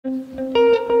So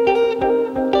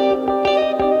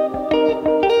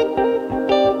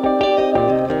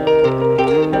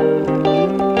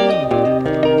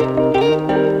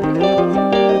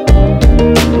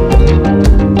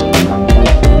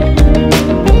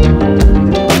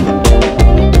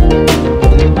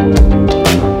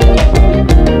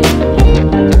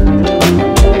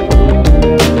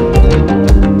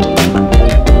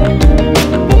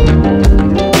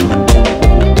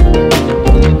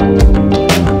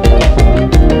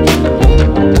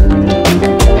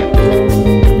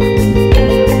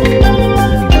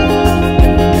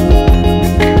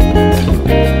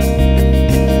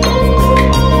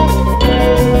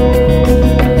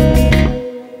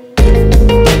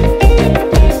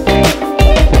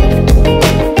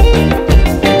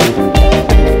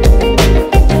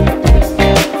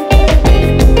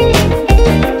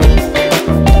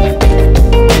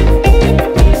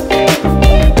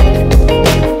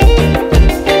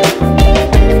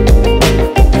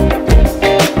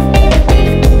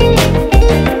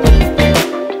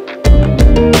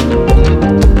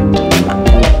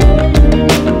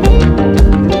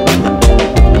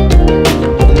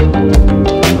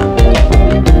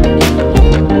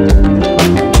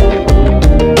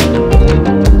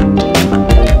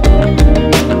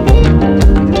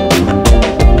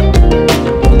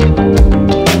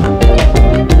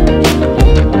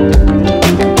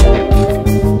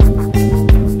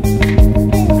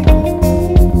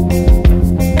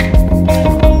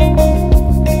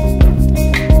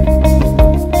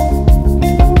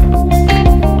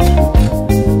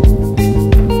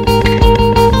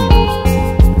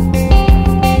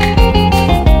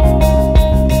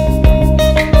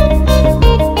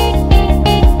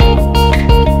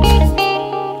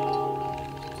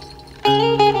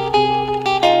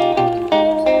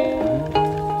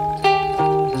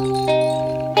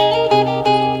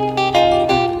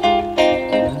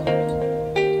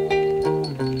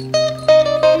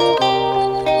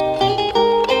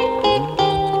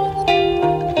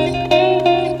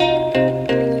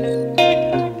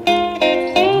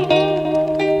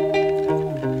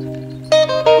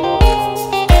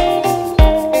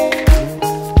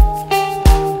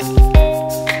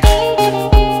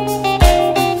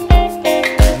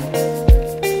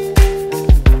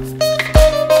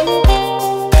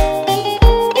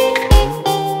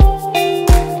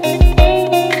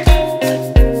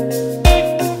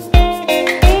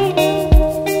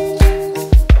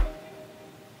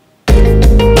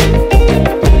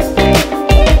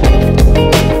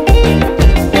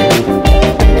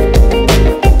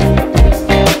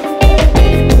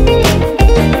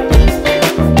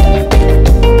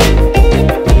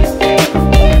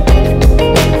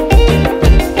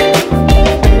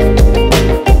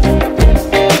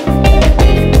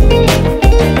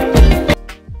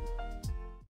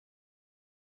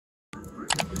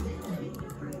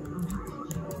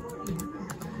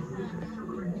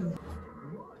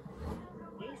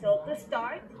to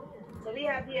start, so we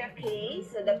have here a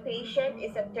case. So the patient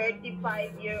is a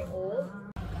 35-year-old.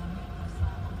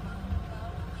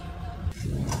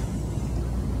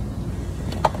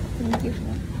 Thank you.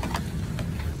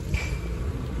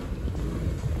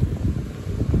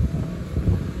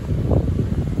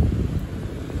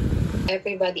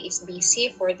 Everybody is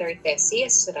busy for their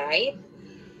thesis, right?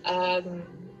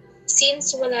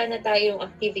 Since wala na tayong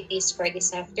activities for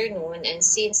this afternoon and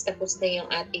since tapos na yung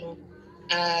ating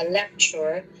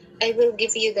lecture, I will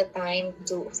give you the time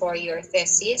for your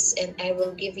thesis and I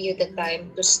will give you the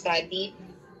time to study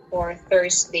for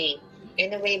Thursday.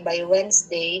 Anyway, by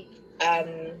Wednesday,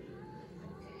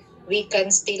 we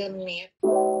can still meet.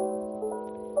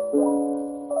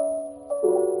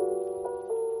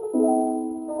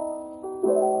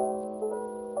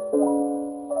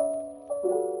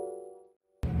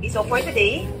 So for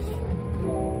today,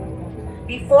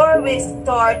 before we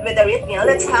start with the arrhythmia,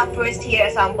 let's have first here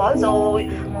a sample. So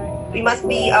we must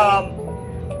be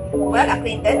well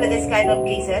acquainted with this kind of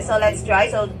cases. So let's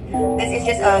try. So this is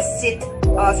just a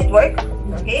sit work.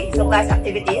 Okay, so class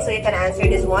activity. So you can answer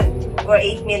this one for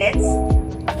 8 minutes.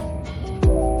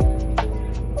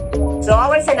 So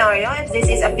our scenario is this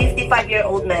is a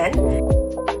 55-year-old man.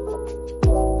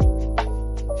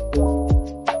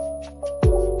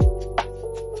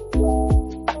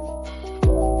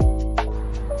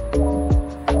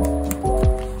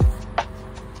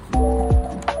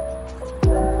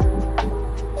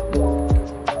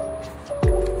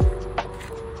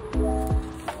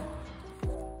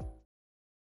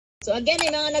 So again,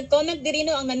 may mga nag-comment din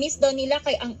no, ang na-miss daw nila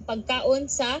kay ang pagkaon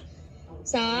sa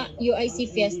UIC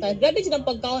Fiesta. Grabe dyan ang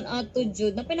pagkaon ato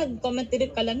Jude. Na pinag-comment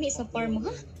din kalami sa farm mo.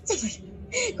 Ha?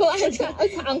 Kung ano,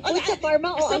 Ang food sa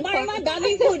pharma o sa ang pharma,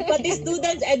 daming food, pati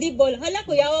students, edible. Hala,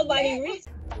 kuya, ba ni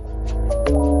risk?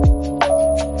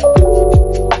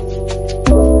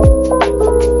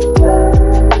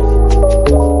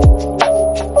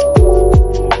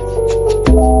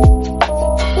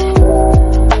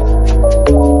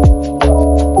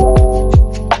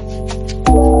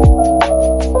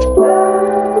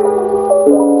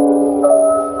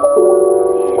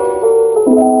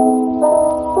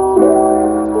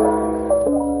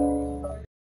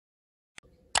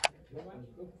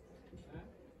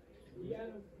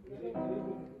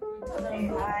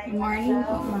 Good morning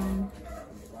po, ma'am.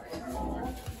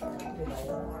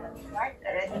 Start.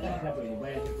 Ready?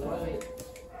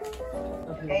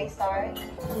 Okay, start.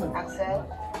 Axel.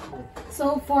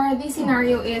 So for this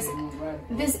scenario is,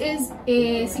 this is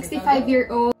a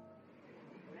 65-year-old.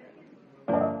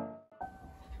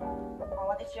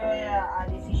 What is your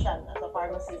decision as a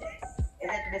pharmacist?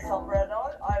 Is it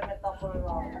bisoprolol or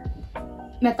metoprolol?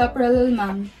 Metoprolol,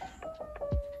 ma'am.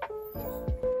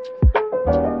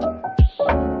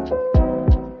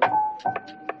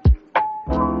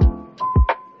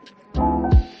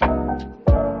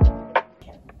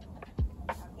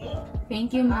 Okay.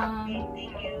 Thank you, ma'am.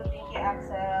 Thank you,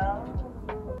 Axel.